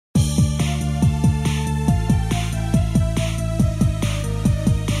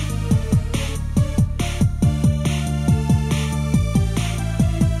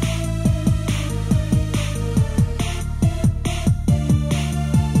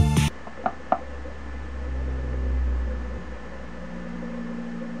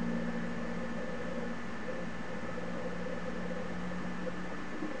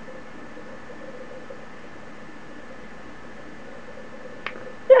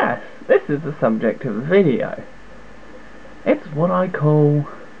is the subject of the video. It's what I call...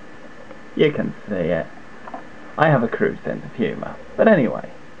 you can see it. I have a crude sense of humour. But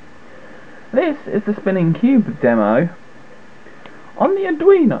anyway, this is the spinning cube demo on the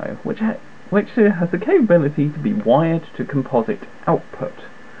Arduino, which has the capability to be wired to composite output.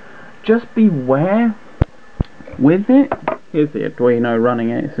 Just beware with it. Here's the Arduino running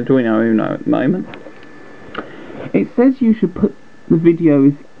it. It's Arduino Uno at the moment. It says you should put the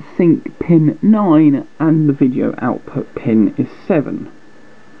video's sync pin 9 and the video output pin is 7.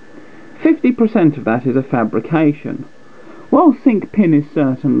 50% of that is a fabrication. While sync pin is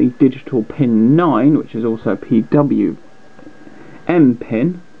certainly digital pin 9, which is also a PWM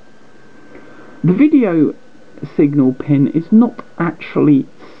pin, the video signal pin is not actually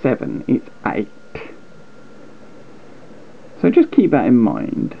 7, it's 8. So just keep that in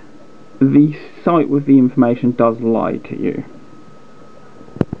mind. The site with the information does lie to you.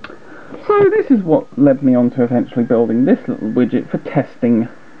 So this is what led me on to eventually building this little widget for testing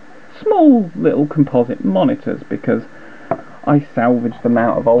small little composite monitors, because I salvaged them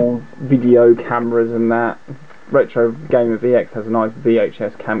out of old video cameras and that. Retro Gamer VX has a nice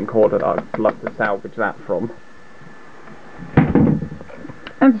VHS camcorder that I'd love to salvage that from.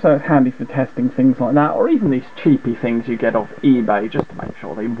 And so it's handy for testing things like that, or even these cheapy things you get off eBay just to make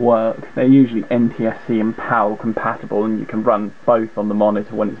sure they work. They're usually NTSC and PAL compatible, and you can run both on the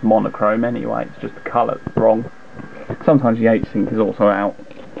monitor when it's monochrome anyway, it's just the colour that's wrong. Sometimes the H-Sync is also out.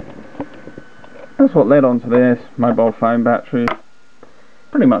 That's what led on to this. Mobile phone battery,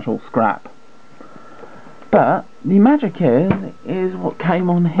 pretty much all scrap. But the magic is what came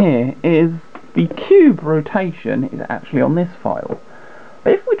on here, is the cube rotation is actually on this file.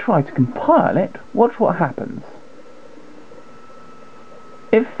 But if we try to compile it, watch what happens.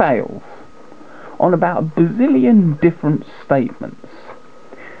 It fails on about a bazillion different statements.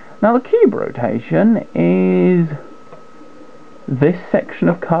 Now the cube rotation is this section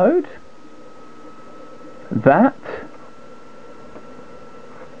of code, that,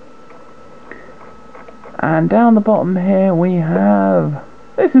 and down the bottom here we have,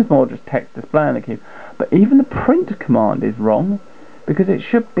 this is more just text display on the cube, but even the print command is wrong, because it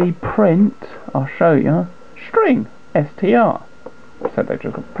should be print, I'll show you, string, str. So they've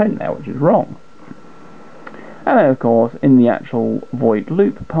just got print there, which is wrong. And then of course, in the actual void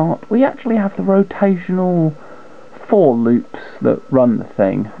loop part, we actually have the rotational for loops that run the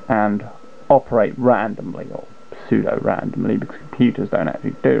thing and operate randomly, or pseudo-randomly, because computers don't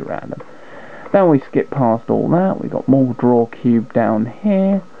actually do random. Then we skip past all that, we've got more draw cube down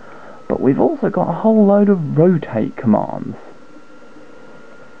here, but we've also got a whole load of rotate commands.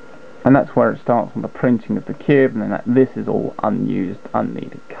 And that's where it starts on the printing of the cube, and then this is all unused,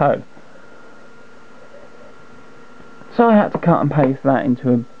 unneeded code. So I had to cut and paste that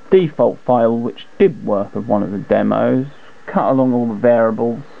into a default file which did work with one of the demos, cut along all the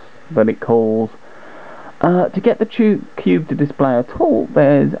variables that it calls. To get the cube to display at all,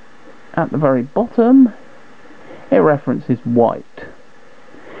 there's at the very bottom, it references white.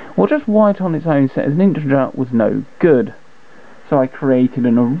 Well, just white on its own set as an integer was no good. So I created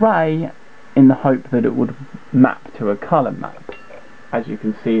an array in the hope that it would map to a colour map. As you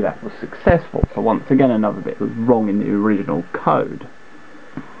can see, that was successful, so once again another bit was wrong in the original code.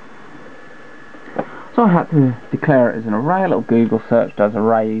 So I had to declare it as an array. A little Google search does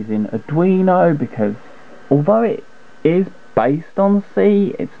arrays in Arduino, because although it is based on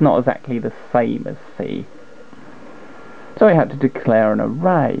C, it's not exactly the same as C. So we had to declare an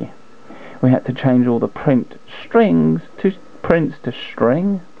array. We had to change all the print strings to prints to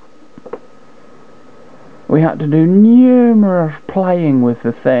string. We had to do numerous playing with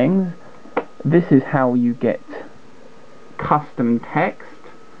the things. This is how you get custom text.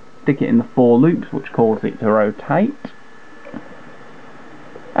 Stick it in the for loops, which cause it to rotate.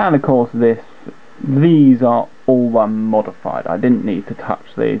 And of course these are all unmodified. I didn't need to touch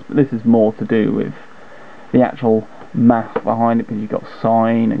these, but this is more to do with the actual math behind it, because you've got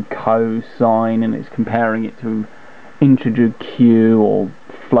sine and cosine, and it's comparing it to integer q or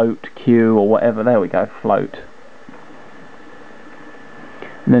float q or whatever. There we go, float.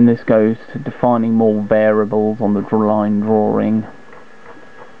 And then this goes to defining more variables on the line drawing.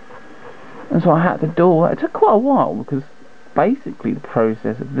 And so I had to do all that. It took quite a while, because basically the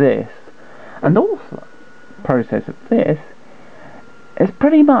process of this and also the process of this is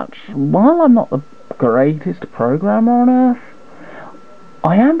pretty much, while I'm not the greatest programmer on earth,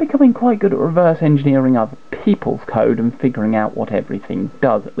 I am becoming quite good at reverse engineering other people's code and figuring out what everything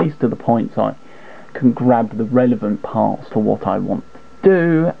does, at least to the point I can grab the relevant parts to what I want to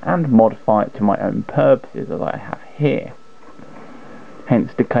do and modify it to my own purposes, as I have here.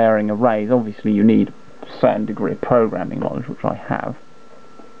 hence declaring arrays. Obviously you need a certain degree of programming knowledge, which I have.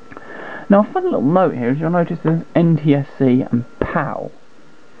 Now a fun little note here is you'll notice there's NTSC and PAL.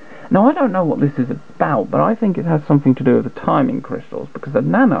 Now I don't know what this is about, but I think it has something to do with the timing crystals, because the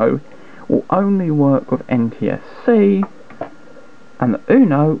Nano will only work with NTSC and the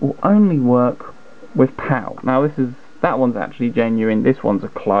Uno will only work with PAL. Now that one's actually genuine, this one's a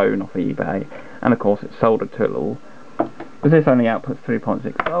clone off eBay, and of course it's soldered to a little, because this only outputs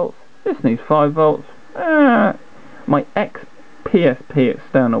 3.6 volts, this needs 5 volts, my ex-PSP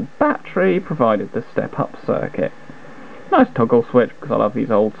external battery provided the step-up circuit. Nice toggle switch, because I love these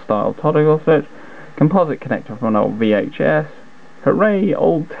old style toggle switch, composite connector from an old VHS, hooray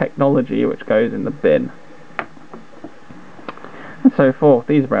old technology which goes in the bin. And so forth.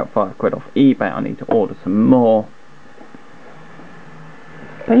 These are about £5 off eBay, I need to order some more.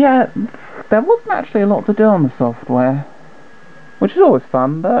 But yeah, there wasn't actually a lot to do on the software, which is always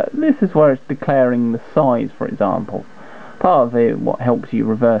fun, but this is where it's declaring the size, for example. Part of it, what helps you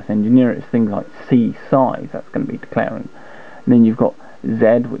reverse engineer it, is things like C size, that's going to be declaring. And then you've got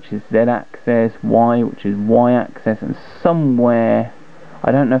Z, which is Z axis, Y, which is Y axis, and somewhere,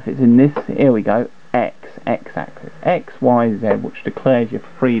 I don't know if it's in this, here we go, X axis, X, Y, Z, which declares your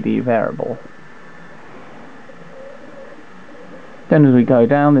 3D variable. Then as we go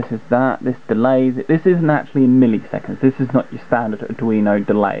down, this is that, this delays it. This isn't actually in milliseconds, this is not your standard Arduino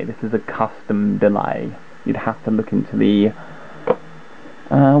delay, this is a custom delay. You'd have to look into the,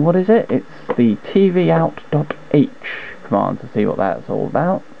 what is it? It's the tvout.h command to see what that's all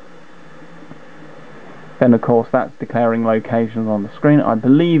about. Then of course that's declaring locations on the screen. I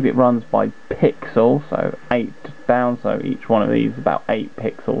believe it runs by pixel, so 8 down, so each one of these is about 8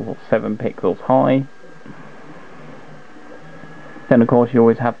 pixels or 7 pixels high. Then of course you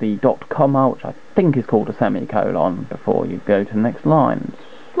always have the dot comma, which I think is called a semicolon, before you go to the next line.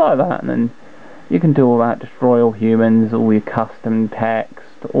 It's like that, and then you can do all that, destroy all humans, all your custom text,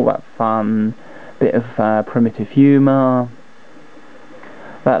 all that fun, bit of primitive humour.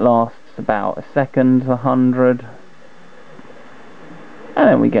 That lasts about a second, 100. And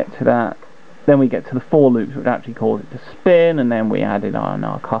then we get to that. Then we get to the for loops, which actually cause it to spin, and then we added on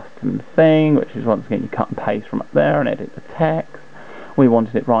our custom thing, which is once again you cut and paste from up there and edit the text. We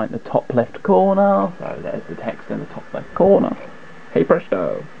wanted it right in the top left corner, so there's the text in the top left corner. Hey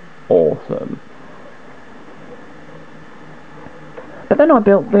presto! Awesome. But then I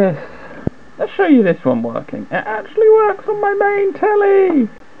built this. Let's show you this one working. It actually works on my main telly!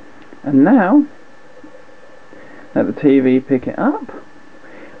 And now, let the TV pick it up.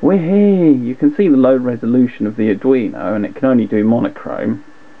 We're here. You can see the low resolution of the Arduino, and it can only do monochrome.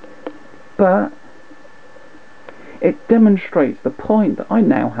 But it demonstrates the point that I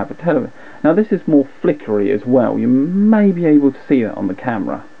now have a television. Now this is more flickery as well. You may be able to see that on the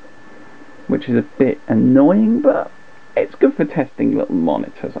camera, which is a bit annoying, but it's good for testing little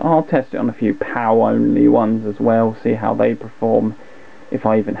monitors. I'll test it on a few PAL only ones as well, see how they perform, if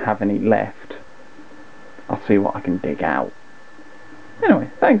I even have any left. I'll see what I can dig out.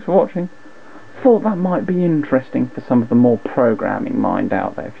 Anyway, thanks for watching. Thought that might be interesting for some of the more programming mind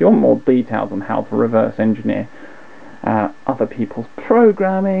out there. If you want more details on how to reverse engineer other people's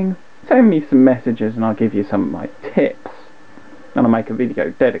programming, send me some messages and I'll give you some of my tips, and I'll make a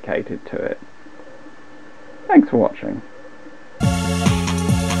video dedicated to it. Thanks for watching.